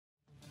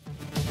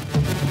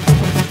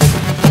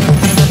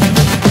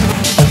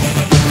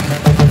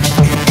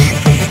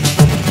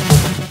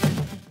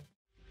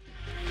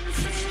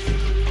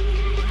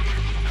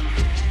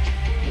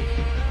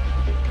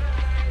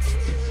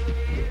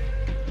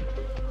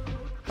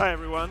Hi,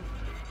 everyone.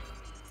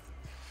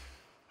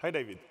 Hi,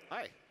 David.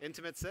 Hi,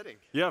 intimate setting.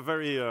 Yeah,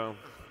 very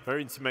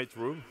intimate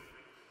room.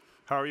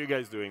 How are you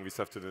guys doing this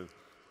afternoon?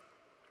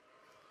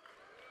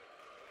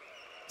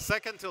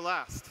 Second to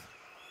last.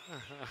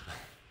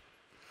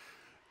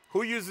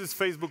 Who uses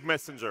Facebook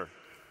Messenger?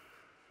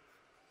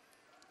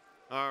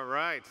 All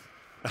right.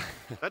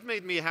 That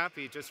made me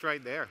happy just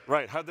right there.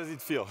 Right, how does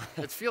it feel?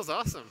 It feels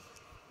awesome.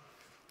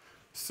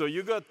 So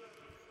you got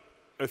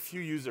a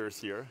few users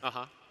here.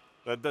 Uh-huh.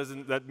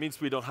 That means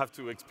we don't have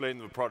to explain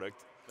the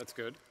product. That's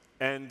good.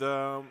 And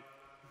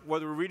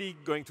what we're really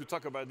going to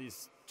talk about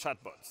is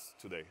chatbots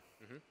today,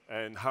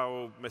 and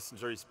how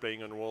Messenger is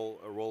playing a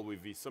role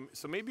with this.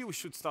 So maybe we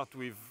should start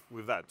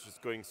with that,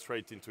 just going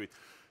straight into it.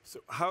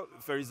 So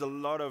there is a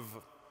lot of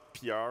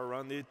PR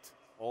around it.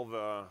 All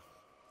the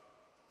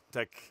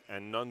tech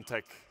and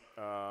non-tech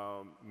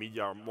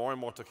media are more and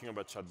more talking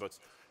about chatbots.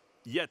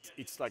 Yet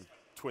it's like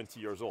 20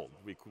 years old.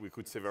 We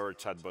could say there were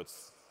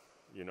chatbots,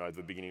 at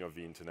the beginning of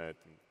the internet.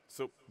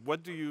 So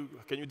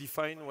can you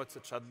define what's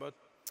a chatbot?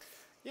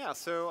 Yeah,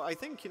 so I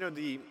think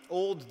the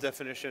old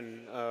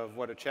definition of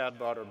what a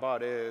chatbot or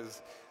bot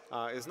is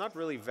not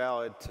really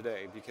valid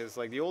today, because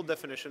the old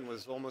definition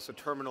was almost a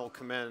terminal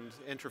command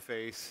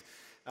interface,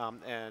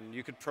 and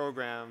you could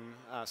program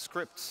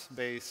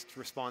scripts-based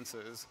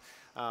responses.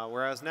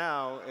 Whereas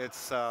now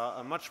it's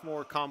a much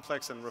more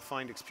complex and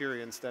refined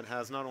experience that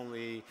has not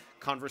only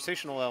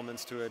conversational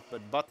elements to it,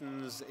 but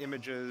buttons,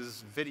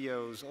 images,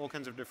 videos, all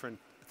kinds of different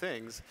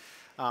things.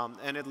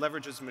 And it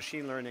leverages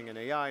machine learning and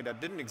AI that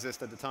didn't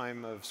exist at the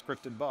time of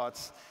scripted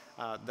bots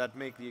that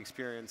make the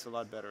experience a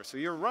lot better. So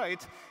you're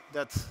right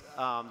that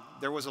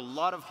there was a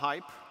lot of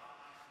hype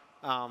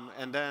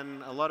and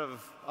then a lot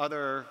of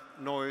other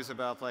noise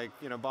about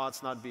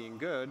bots not being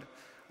good.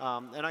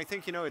 And I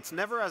think it's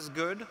never as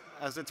good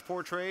as it's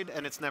portrayed,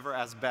 and it's never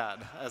as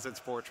bad as it's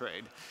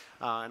portrayed.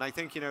 And I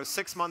think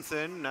 6 months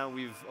in, now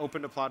we've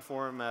opened a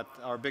platform at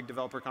our big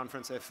developer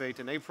conference F8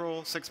 in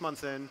April. 6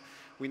 months in,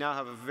 we now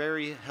have a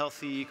very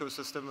healthy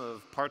ecosystem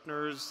of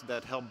partners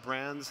that help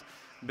brands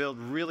build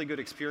really good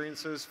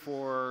experiences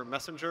for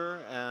Messenger.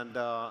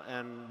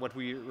 And what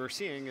we're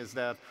seeing is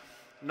that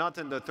not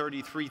in the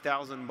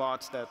 33,000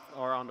 bots that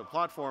are on the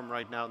platform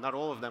right now, not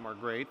all of them are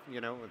great.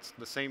 It's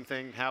the same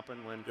thing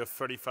happened when... You have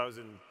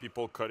 30,000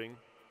 people coding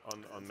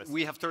on Messenger.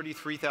 We have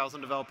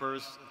 33,000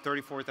 developers,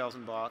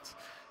 34,000 bots.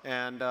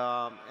 And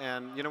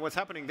what's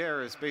happening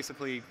there is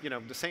basically,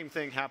 the same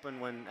thing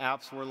happened when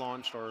apps were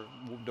launched or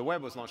the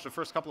web was launched. The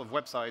first couple of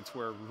websites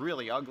were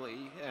really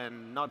ugly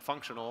and not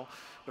functional.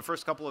 The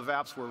first couple of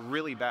apps were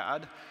really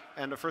bad.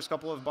 And the first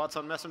couple of bots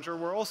on Messenger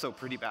were also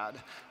pretty bad.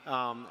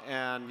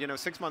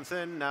 6 months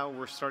in, now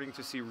we're starting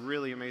to see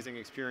really amazing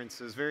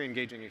experiences, very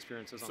engaging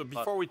experiences on the platform. So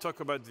before we talk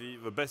about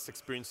the best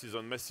experiences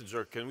on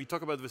Messenger, can we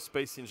talk about the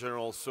space in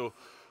general? So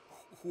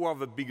who are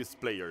the biggest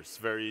players?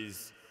 There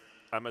is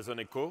Amazon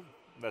Echo.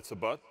 That's a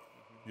bot.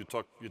 You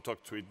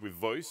talk to it with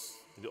voice.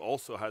 It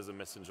also has a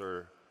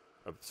Messenger.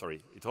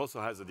 It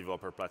also has a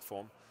developer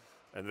platform.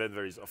 And then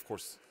there is, of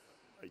course,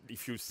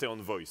 if you stay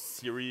on voice,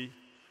 Siri,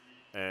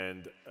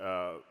 and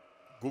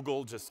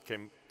Google just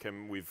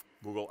came with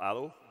Google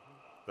Allo.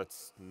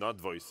 That's not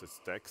voice, it's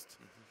text.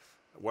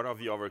 What are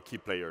the other key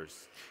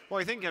players? Well,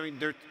 I think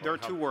there are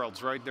two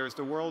worlds, right? There's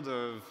the world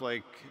of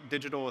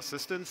digital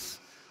assistants,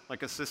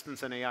 like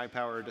assistants and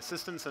AI-powered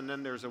assistants, and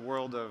then there's a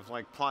world of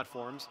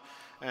platforms,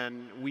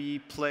 and we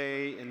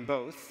play in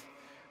both.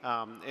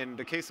 In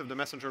the case of the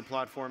Messenger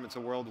platform, it's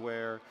a world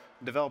where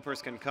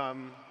developers can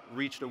come,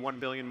 reach the 1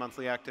 billion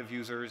monthly active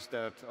users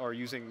that are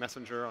using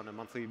Messenger on a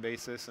monthly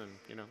basis, and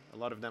a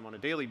lot of them on a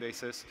daily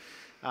basis,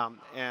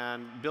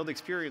 and build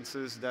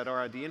experiences that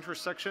are at the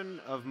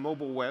intersection of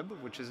mobile web,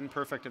 which is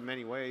imperfect in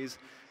many ways,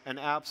 and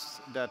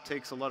apps that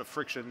takes a lot of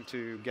friction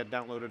to get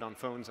downloaded on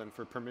phones and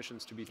for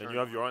permissions to be turned on. And you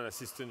have your own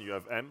assistant, you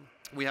have M?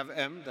 We have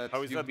M that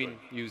you've been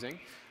using.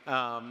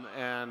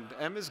 And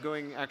M is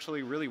going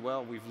actually really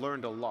well. We've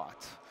learned a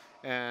lot.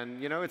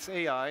 And it's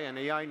AI, and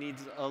AI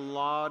needs a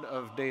lot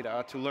of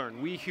data to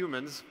learn. We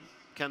humans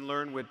can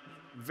learn with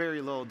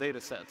very little data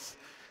sets.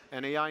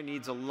 And AI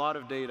needs a lot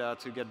of data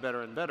to get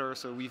better and better,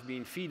 so we've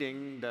been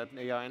feeding that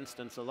AI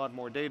instance a lot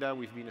more data.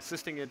 We've been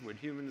assisting it with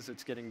humans.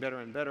 It's getting better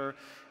and better.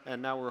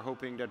 And now we're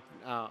hoping that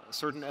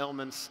certain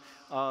elements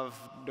of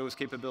those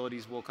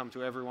capabilities will come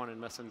to everyone in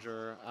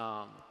Messenger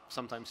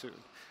sometime soon.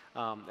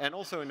 And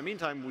also, in the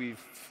meantime,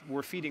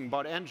 we're feeding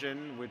Bot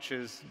Engine, which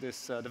is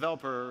this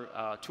developer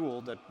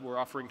tool that we're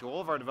offering to all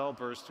of our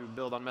developers to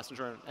build on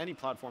Messenger on any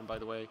platform, by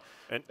the way.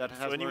 And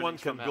so anyone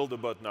can build a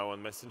bot now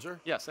on Messenger?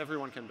 Yes,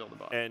 everyone can build a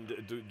bot. And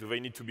do they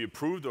need to be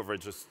approved, or they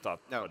just start?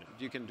 No,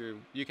 you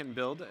can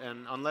build,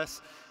 and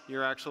unless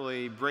you're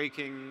actually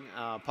breaking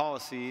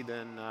policy,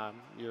 then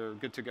you're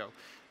good to go.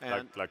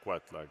 And like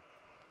what?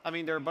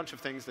 there are a bunch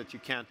of things that you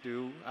can't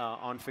do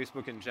on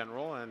Facebook in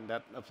general, and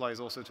that applies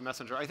also to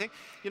Messenger. I think,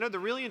 the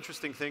really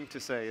interesting thing to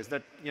say is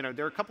that,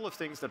 there are a couple of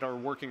things that are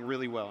working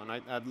really well, and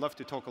I'd love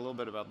to talk a little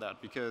bit about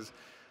that, because,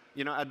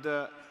 at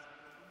the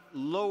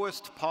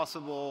lowest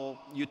possible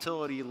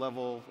utility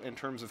level in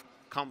terms of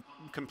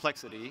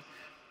complexity,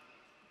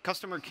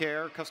 Customer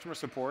care, customer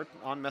support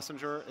on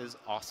Messenger is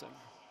awesome.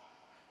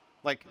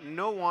 Like,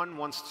 no one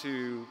wants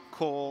to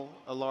call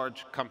a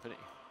large company.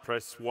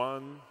 Press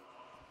 1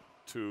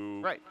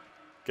 to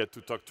get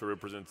to talk to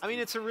representatives. I mean,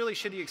 it's a really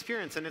shitty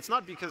experience, and it's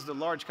not because the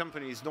large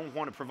companies don't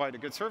want to provide a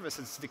good service,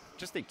 it's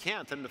just they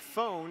can't. And the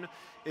phone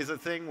is a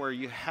thing where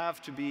you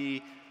have to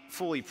be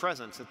fully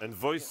present. And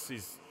voice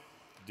is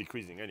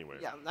decreasing anyway.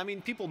 Yeah, I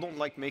mean, people don't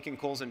like making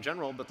calls in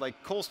general, but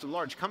like calls to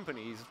large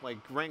companies like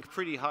rank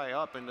pretty high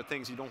up in the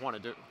things you don't want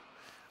to do.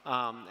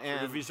 So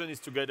the vision is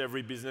to get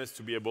every business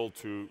to be able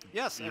to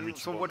Yes, and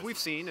so what we've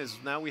seen is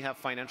now we have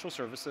financial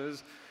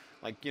services,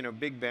 like, you know,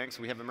 big banks.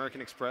 We have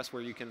American Express,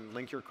 where you can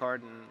link your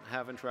card and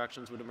have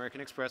interactions with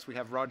American Express. We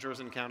have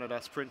Rogers in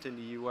Canada, Sprint in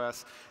the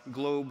US,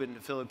 Globe in the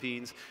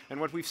Philippines. And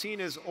what we've seen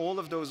is all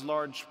of those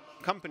large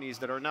companies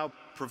that are now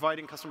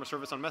providing customer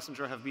service on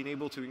Messenger have been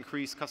able to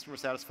increase customer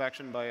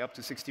satisfaction by up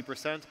to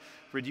 60%,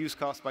 reduce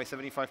costs by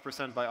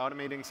 75% by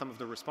automating some of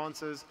the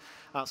responses.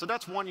 So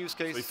that's one use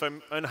case. So if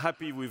I'm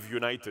unhappy with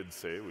United,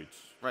 say, which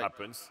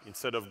happens,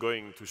 instead of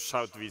going to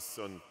shout this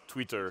on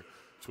Twitter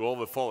to all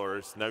the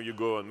followers, now you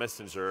go on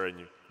Messenger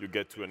and you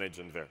get to an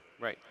agent there.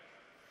 Right.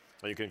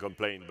 And you can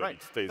complain, but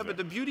it stays there. But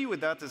the beauty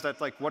with that is that,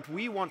 like, what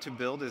we want to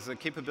build is a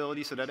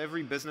capability so that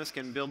every business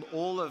can build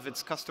all of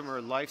its customer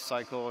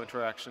lifecycle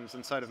interactions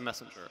inside of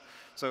Messenger.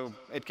 So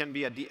it can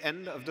be at the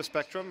end of the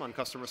spectrum on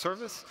customer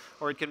service,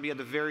 or it can be at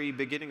the very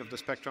beginning of the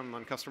spectrum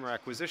on customer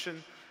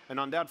acquisition. And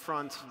on that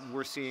front,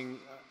 we're seeing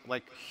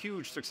like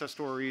huge success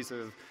stories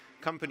of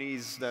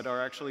companies that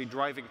are actually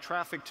driving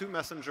traffic to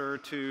Messenger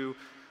to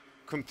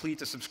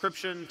complete a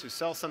subscription, to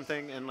sell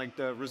something, and like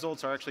the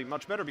results are actually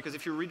much better, because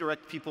if you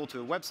redirect people to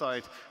a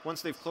website,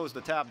 once they've closed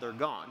the tab, they're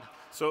gone.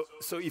 So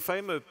if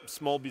I'm a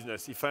small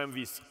business, if I'm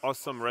this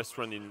awesome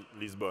restaurant in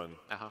Lisbon,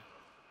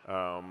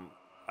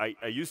 I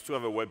used to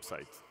have a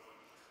website.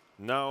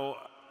 Now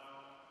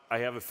I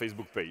have a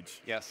Facebook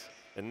page. Yes.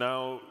 And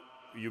now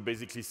you're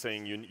basically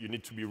saying you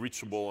need to be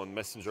reachable on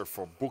Messenger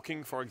for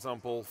booking, for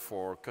example,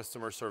 for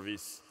customer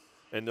service.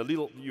 And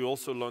you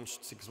also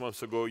launched 6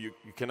 months ago, you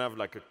can have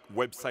like a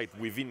website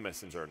within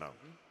Messenger now.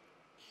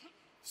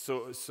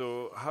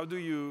 So how do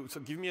you,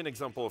 so give me an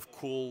example of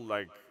cool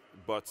like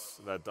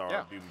bots that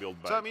are being built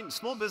by. So I mean,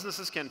 small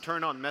businesses can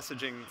turn on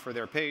messaging for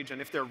their page,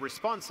 and if they're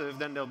responsive,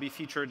 then they'll be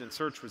featured in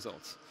search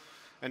results.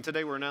 And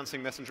today we're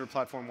announcing Messenger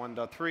Platform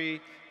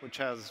 1.3, which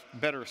has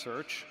better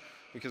search,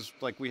 because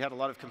like we had a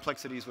lot of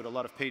complexities with a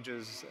lot of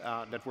pages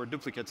that were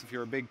duplicates. If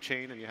you're a big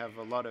chain and you have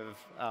a lot of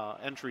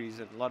entries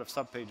and a lot of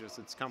subpages,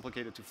 it's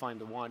complicated to find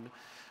the one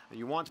that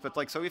you want. But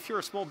like, so if you're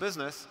a small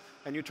business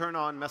and you turn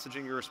on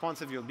messaging, you're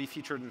responsive, you'll be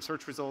featured in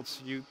search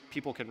results.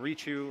 People can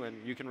reach you,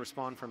 and you can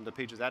respond from the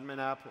Pages admin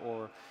app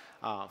or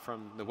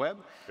from the web.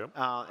 Yep.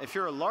 If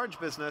you're a large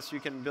business, you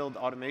can build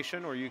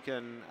automation, or you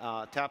can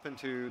tap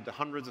into the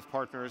hundreds of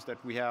partners that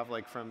we have,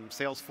 like from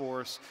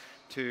Salesforce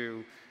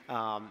to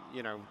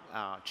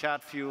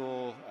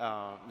Chatfuel,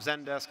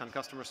 Zendesk on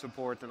customer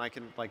support, and I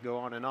can like go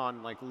on and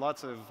on. Like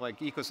lots of like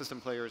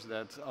ecosystem players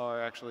that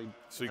are actually.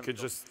 So you can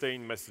just stay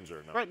in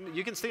Messenger now. Right,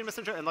 you can stay in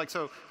Messenger, and like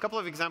so, a couple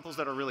of examples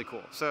that are really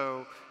cool.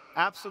 So,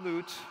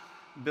 Absolute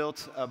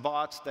built a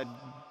bot that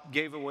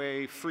gave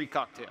away free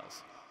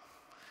cocktails.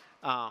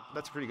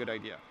 That's a pretty good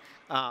idea.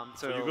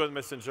 So you go to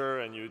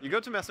Messenger and you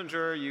go to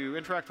Messenger, you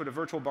interact with a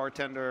virtual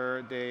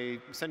bartender, they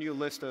send you a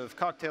list of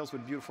cocktails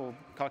with beautiful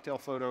cocktail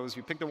photos,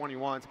 you pick the one you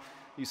want,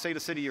 you say the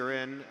city you're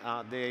in,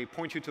 they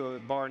point you to a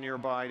bar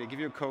nearby, they give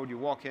you a code, you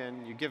walk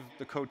in, you give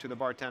the code to the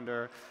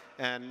bartender,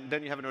 and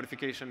then you have a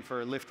notification for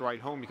a Lyft ride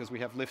home, because we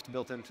have Lyft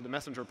built into the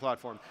Messenger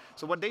platform.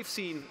 So what they've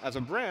seen as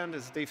a brand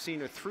is they've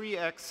seen a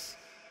 3x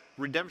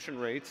redemption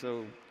rate,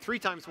 so 3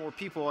 times more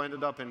people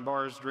ended up in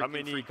bars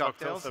drinking free cocktails. How many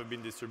cocktails have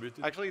been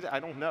distributed? Actually, I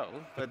don't know,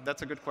 but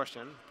that's a good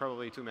question.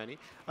 Probably too many,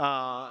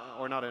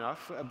 or not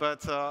enough.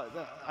 But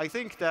I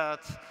think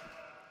that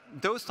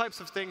those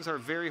types of things are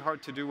very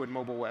hard to do with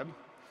mobile web.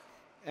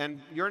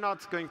 And you're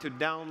not going to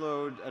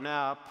download an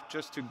app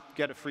just to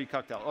get a free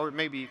cocktail, or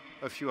maybe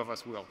a few of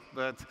us will.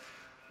 But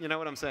you know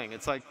what I'm saying?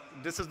 It's like,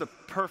 this is the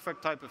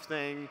perfect type of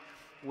thing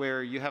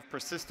where you have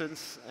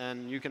persistence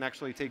and you can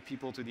actually take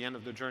people to the end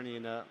of the journey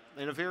in a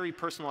very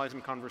personalized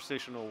and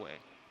conversational way.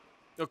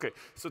 Okay,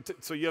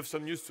 so you have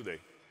some news today.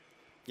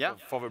 Yeah.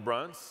 For the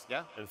brands.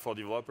 Yeah. And for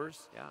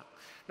developers. Yeah.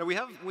 No, we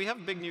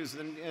have big news,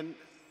 and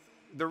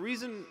the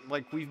reason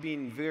like we've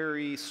been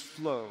very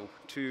slow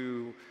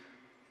to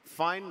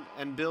find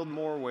and build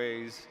more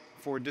ways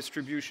for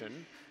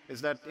distribution is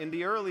that in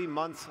the early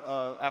months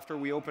after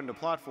we opened the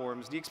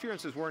platforms, the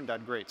experiences weren't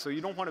that great. So you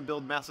don't want to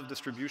build massive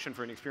distribution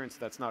for an experience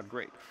that's not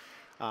great.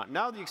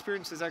 Now the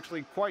experience is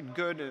actually quite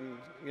good in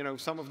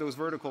some of those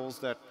verticals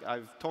that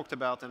I've talked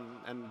about,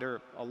 and there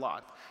are a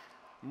lot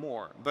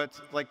more.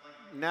 But like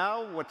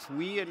now what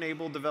we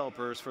enable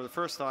developers for the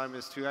first time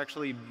is to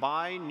actually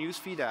buy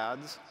newsfeed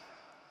ads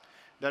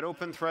that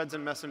open threads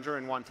and Messenger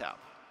in one tap.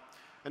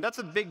 And that's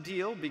a big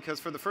deal, because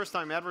for the first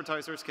time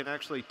advertisers can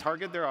actually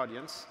target their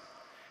audience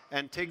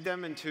and take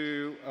them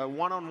into a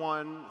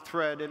one-on-one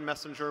thread in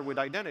Messenger with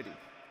identity.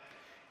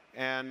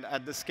 And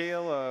at the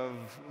scale of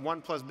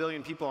 1+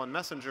 billion people on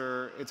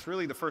Messenger, it's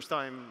really the first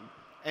time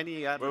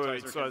any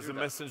advertiser so can as do a that.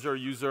 Messenger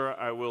user,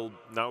 I will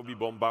now be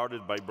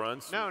bombarded by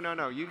brands?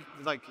 No. You,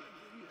 like,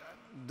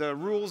 the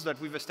rules that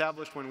we've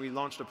established when we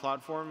launched the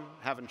platform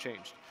haven't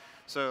changed.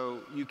 So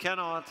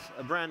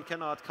a brand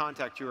cannot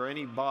contact you, or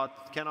any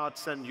bot cannot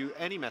send you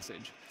any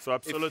message. So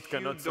Absolute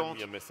cannot send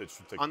me a message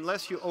to take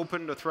unless you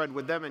open the thread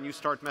with them and you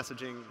start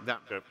messaging them.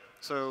 Okay.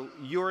 So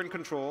you're in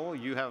control.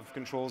 You have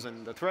controls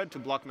in the thread to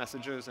block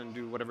messages and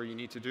do whatever you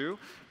need to do.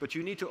 But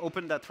you need to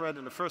open that thread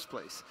in the first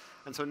place.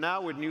 And so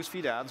now with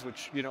newsfeed ads,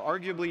 which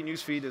arguably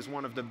newsfeed is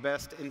one of the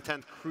best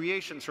intent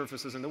creation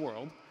surfaces in the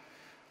world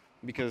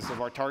because of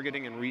our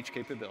targeting and reach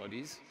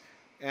capabilities.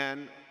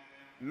 And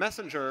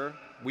Messenger,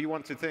 we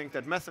want to think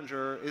that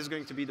Messenger is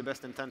going to be the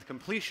best intent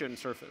completion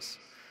surface.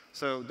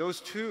 So those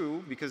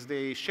two, because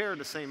they share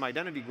the same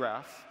identity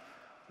graph,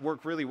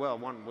 work really well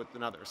one with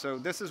another. So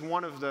this is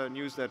one of the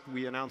news that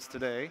we announced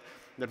today,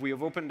 that we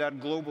have opened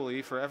that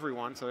globally for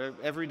everyone. So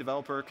every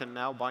developer can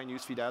now buy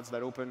newsfeed ads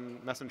that open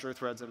Messenger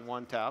threads in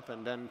one tap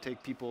and then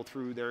take people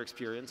through their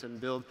experience and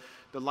build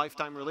the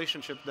lifetime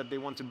relationship that they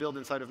want to build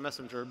inside of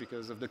Messenger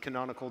because of the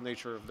canonical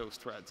nature of those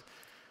threads.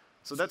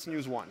 So that's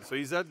news one. So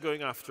is that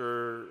going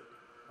after,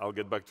 I'll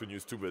get back to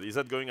news two, but is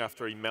that going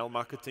after email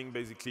marketing,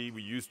 basically?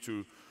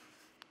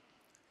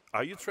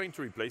 Are you trying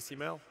to replace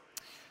email?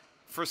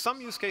 For some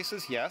use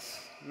cases,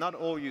 yes. Not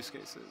all use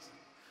cases.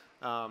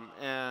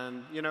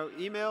 And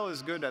email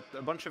is good at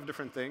a bunch of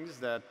different things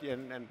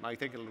and I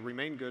think it'll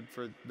remain good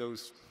for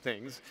those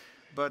things.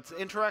 But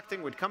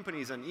interacting with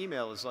companies on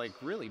email is like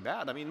really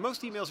bad. I mean,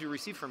 most emails you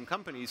receive from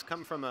companies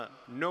come from a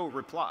no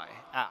reply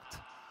at.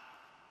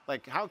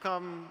 Like, how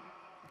come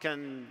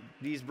can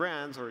these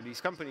brands or these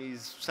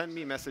companies send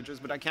me messages,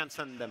 but I can't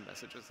send them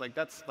messages?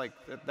 That's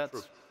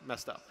True.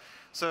 Messed up.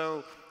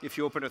 So if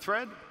you open a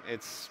thread,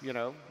 it's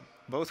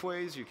both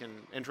ways. You can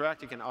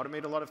interact. You can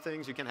automate a lot of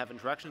things. You can have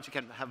interactions. You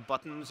can have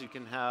buttons. You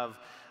can have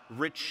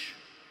rich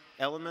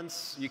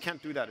elements. You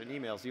can't do that in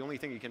emails. The only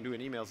thing you can do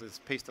in emails is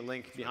paste a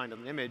link behind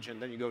an image,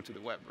 and then you go to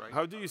the web, right?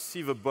 How do you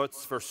see the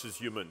bots versus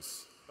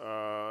humans?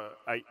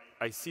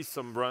 I see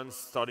some brands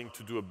starting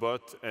to do a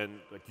bot, and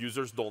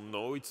users don't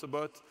know it's a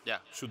bot. Yeah.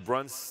 Should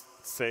brands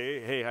say,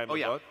 "Hey, I'm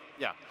a bot"?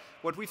 Yeah.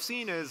 What we've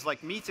seen is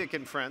Meetic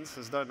in France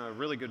has done a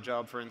really good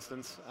job, for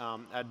instance,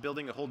 at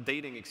building a whole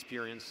dating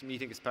experience.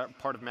 Meetic is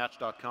part of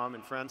Match.com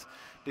in France.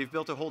 They've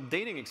built a whole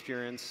dating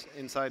experience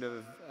inside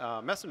of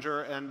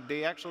Messenger, and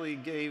they actually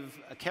gave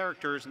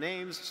characters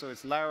names. So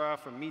it's Lara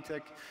from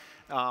Meetic,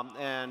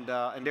 and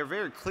they're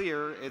very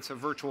clear it's a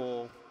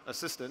virtual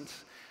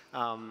assistant.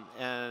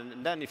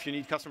 And then if you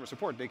need customer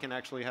support, they can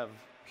actually have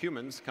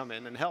humans come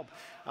in and help.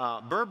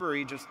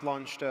 Burberry just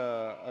launched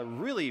a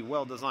really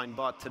well-designed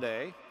bot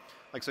today.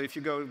 So if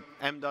you go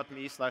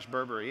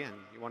m.me/Burberry and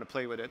you want to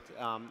play with it,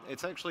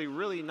 it's actually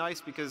really nice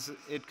because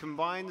it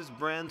combines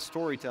brand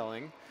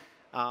storytelling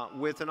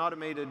with an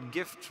automated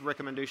gift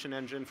recommendation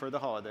engine for the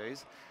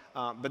holidays.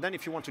 But then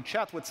if you want to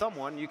chat with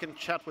someone, you can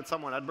chat with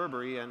someone at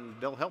Burberry and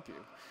they'll help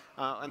you.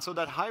 And so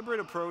that hybrid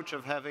approach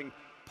of having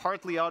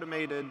partly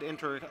automated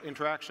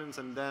interactions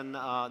and then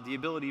the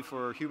ability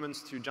for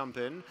humans to jump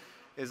in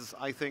is,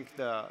 I think,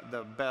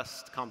 the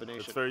best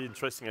combination. It's very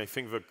interesting. I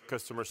think the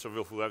customer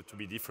service will have to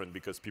be different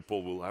because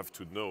people will have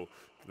to know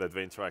that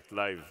they interact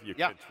live. You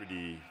can't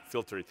really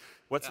filter it.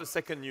 What's the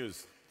second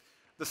news?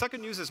 The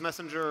second news is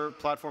Messenger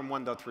Platform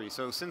 1.3.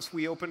 So since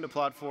we opened the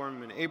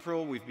platform in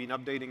April, we've been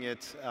updating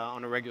it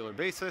on a regular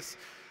basis.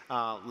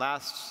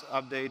 Last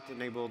update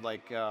enabled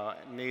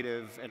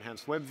native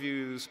enhanced web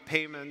views,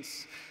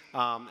 payments,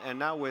 and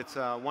now with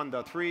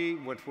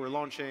 1.3, what we're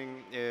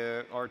launching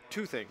are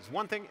two things.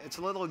 One thing, it's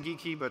a little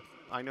geeky, but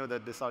I know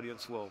that this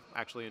audience will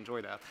actually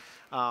enjoy that.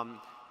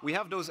 We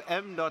have those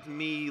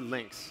m.me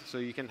links. So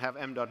you can have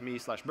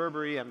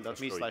m.me/Burberry,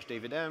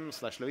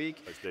 m.me/David/Loic.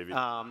 David.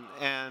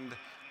 And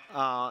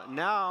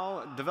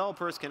now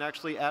developers can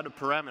actually add a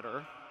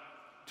parameter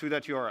to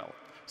that URL.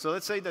 So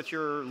let's say that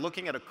you're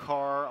looking at a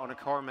car on a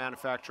car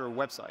manufacturer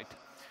website,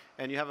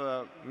 and you have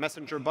a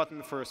Messenger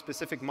button for a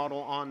specific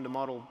model on the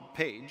model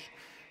page.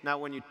 Now,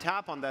 when you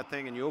tap on that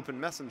thing and you open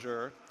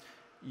Messenger,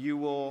 you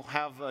will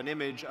have an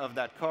image of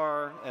that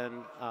car,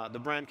 and the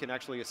brand can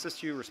actually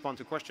assist you, respond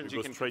to questions.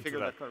 You can configure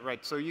that car.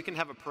 Right. So you can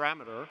have a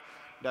parameter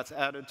that's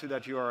added to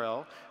that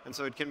URL, and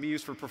so it can be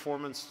used for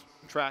performance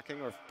tracking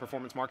or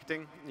performance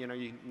marketing.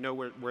 You know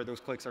where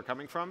those clicks are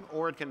coming from,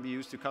 or it can be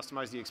used to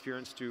customize the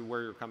experience to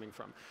where you're coming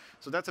from.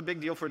 So that's a big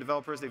deal for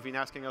developers. They've been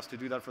asking us to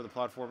do that for the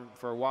platform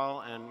for a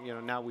while,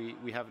 and now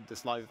we have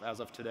this live as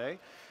of today.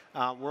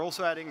 We're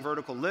also adding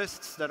vertical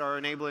lists that are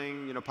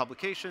enabling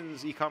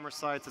publications, e-commerce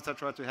sites, et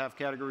cetera, to have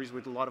categories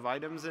with a lot of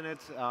items in it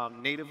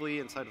natively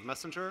inside of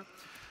Messenger,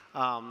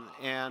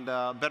 and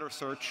better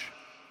search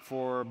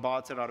for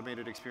bots and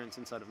automated experience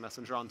inside of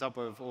Messenger on top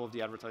of all of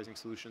the advertising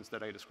solutions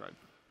that I described.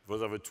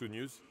 Those are the two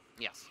news?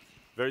 Yes.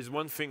 There is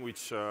one thing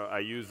which I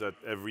use at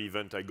every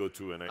event I go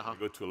to, and I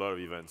go to a lot of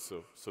events,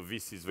 so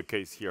this is the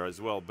case here as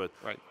well, but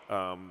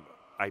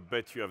I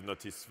bet you have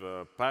noticed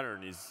the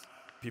pattern is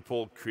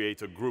people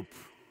create a group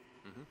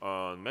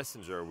on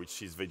Messenger,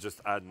 which is they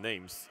just add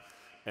names.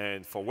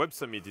 And for Web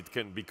Summit, it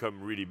can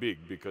become really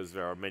big because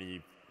there are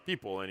many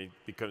people and it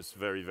becomes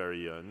very,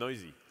 very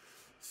noisy.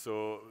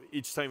 So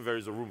each time there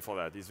is a room for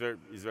that. Is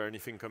there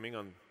anything coming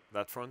on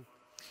that front?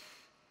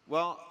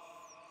 Well,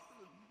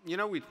 you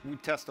know, we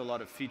test a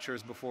lot of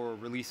features before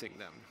releasing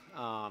them.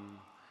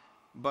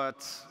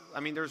 But I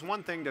mean, there's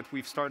one thing that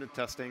we've started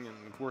testing, and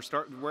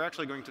we're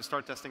actually going to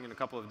start testing in a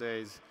couple of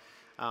days,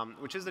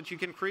 which is that you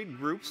can create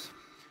groups.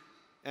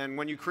 And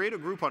when you create a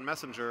group on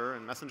Messenger,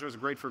 and Messenger is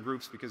great for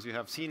groups because you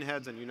have scene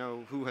heads and you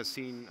know who has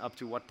seen up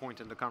to what point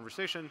in the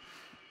conversation,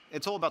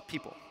 it's all about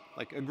people.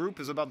 Like a group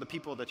is about the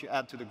people that you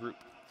add to the group.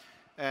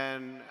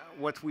 And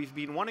what we've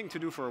been wanting to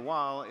do for a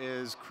while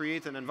is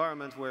create an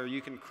environment where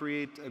you can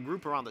create a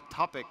group around the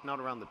topic, not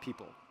around the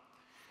people.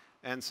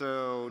 And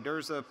so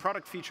there's a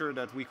product feature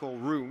that we call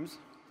Rooms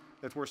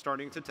that we're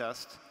starting to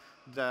test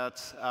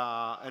that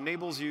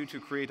enables you to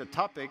create a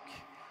topic,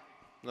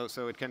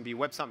 so it can be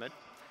Web Summit,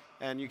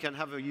 and you can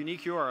have a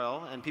unique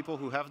URL, and people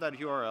who have that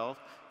URL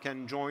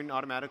can join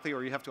automatically,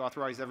 or you have to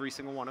authorize every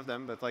single one of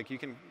them, but like you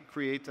can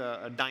create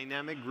a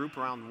dynamic group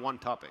around one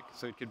topic.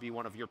 So it could be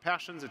one of your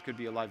passions, it could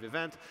be a live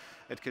event,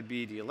 it could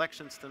be the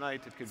elections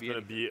tonight, it could be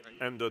going to be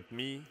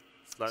m.me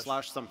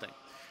 / something.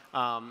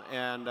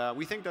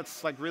 We think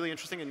that's like really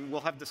interesting, and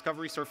we'll have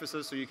discovery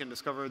surfaces so you can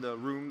discover the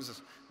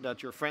rooms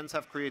that your friends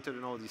have created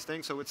and all these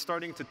things. So it's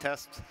starting to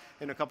test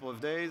in a couple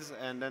of days,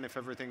 and then if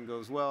everything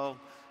goes well,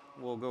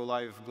 we'll go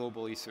live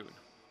globally soon.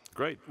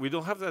 Great. We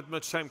don't have that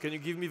much time. Can you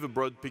give me the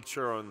broad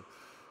picture on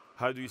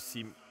how do you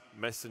see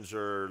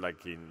Messenger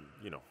like in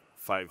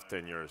 5,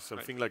 10 years?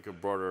 Something like a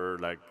broader,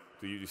 like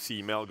do you see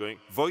email going,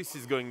 voice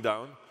is going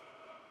down,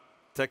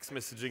 text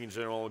messaging in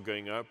general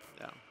going up?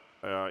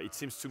 Yeah. It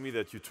seems to me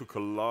that you took a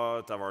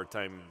lot of our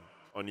time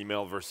on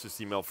email versus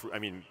email. I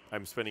mean,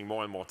 I'm spending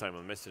more and more time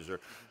on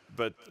Messenger.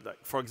 But like,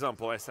 for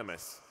example,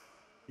 SMS,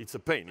 it's a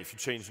pain. If you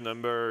change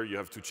number, you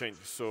have to change.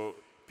 So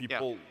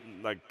people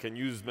can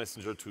use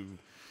Messenger to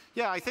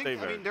I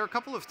mean, there are a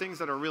couple of things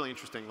that are really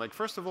interesting. Like,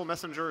 first of all,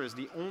 Messenger is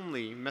the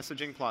only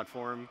messaging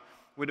platform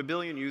with 1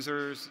 billion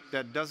users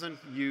that doesn't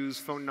use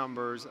phone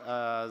numbers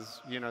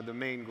as the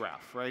main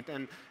graph, right?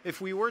 And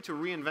if we were to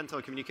reinvent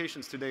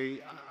telecommunications today,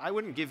 I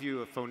wouldn't give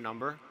you a phone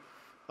number.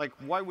 Like,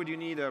 why would you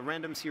need a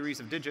random series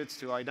of digits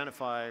to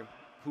identify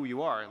who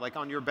you are? Like,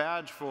 on your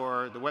badge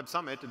for the Web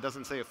Summit, it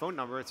doesn't say a phone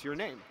number, it's your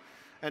name.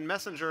 And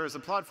Messenger is a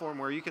platform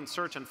where you can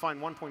search and find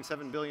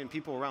 1.7 billion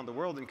people around the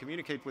world and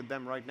communicate with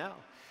them right now.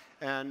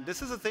 And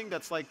this is a thing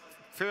that's like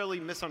fairly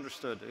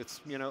misunderstood.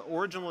 It's,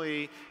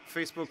 originally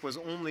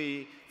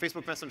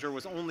Facebook Messenger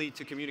was only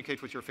to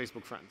communicate with your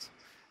Facebook friends.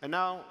 And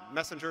now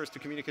Messenger is to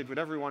communicate with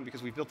everyone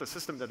because we've built a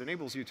system that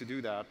enables you to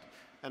do that.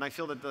 And I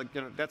feel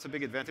that that's a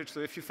big advantage.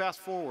 So if you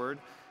fast forward,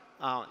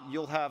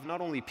 you'll have not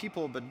only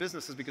people but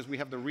businesses, because we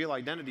have the real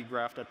identity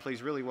graph that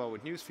plays really well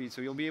with newsfeed. So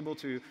you'll be able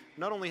to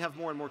not only have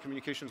more and more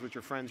communications with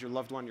your friends, your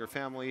loved one, your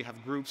family, have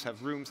groups,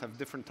 have rooms, have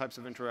different types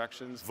of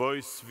interactions.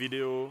 Voice,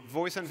 video.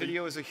 Voice and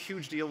video is a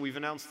huge deal. We've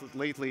announced it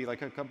lately,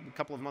 like a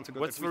couple of months ago.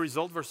 What's the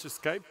result versus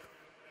Skype?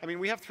 I mean,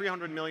 we have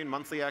 300 million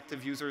monthly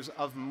active users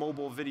of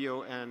mobile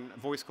video and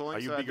voice calling. Are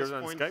you bigger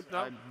than Skype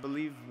now?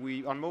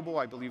 On mobile,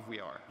 I believe we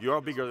are. You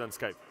are bigger than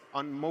Skype?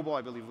 On mobile,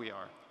 I believe we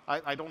are.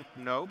 I don't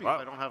know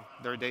because I don't have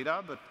their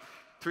data, but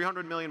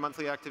 300 million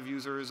monthly active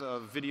users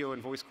of video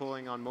and voice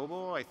calling on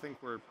mobile, I think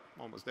we're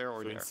almost there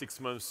or there. So in 6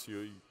 months,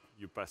 you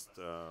passed...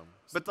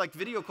 But like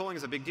video calling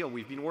is a big deal.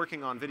 We've been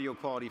working on video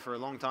quality for a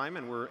long time,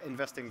 and we're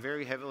investing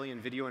very heavily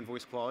in video and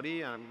voice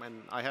quality. And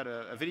I had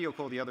a video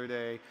call the other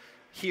day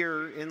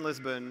here in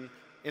Lisbon,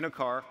 in a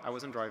car. I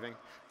wasn't driving.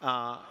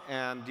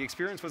 And the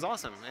experience was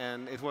awesome.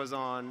 And it was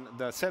on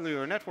the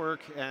cellular network,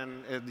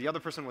 and the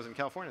other person was in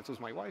California. So was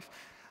my wife.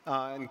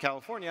 In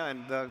California,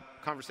 and the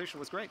conversation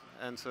was great.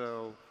 And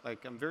so,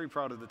 like, I'm very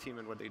proud of the team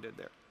and what they did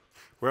there.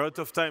 We're out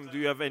of time. Do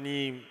you have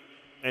any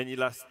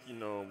last,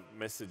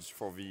 message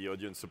for the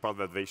audience about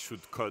that they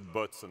should code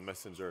bots on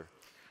Messenger?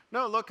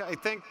 No, look, I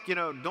think,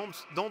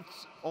 don't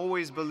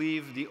always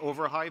believe the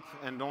overhype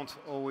and don't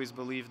always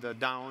believe the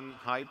down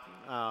hype.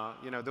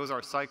 Those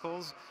are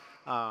cycles.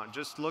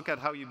 Just look at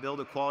how you build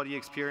a quality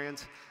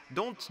experience.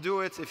 Don't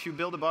do it if you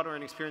build a bot or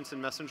an experience in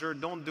Messenger.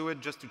 Don't do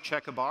it just to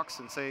check a box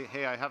and say,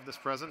 hey, I have this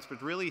presence,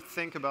 but really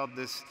think about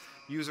this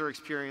user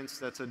experience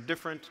that's a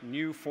different,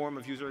 new form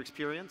of user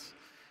experience,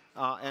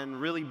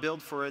 and really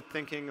build for it,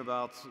 thinking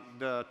about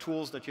the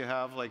tools that you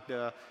have, like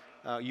the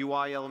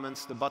UI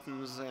elements, the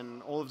buttons,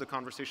 and all of the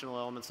conversational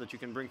elements that you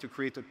can bring to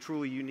create a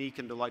truly unique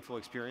and delightful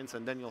experience,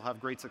 and then you'll have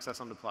great success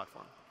on the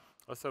platform.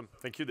 Awesome.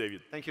 Thank you,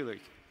 David. Thank you, Luc.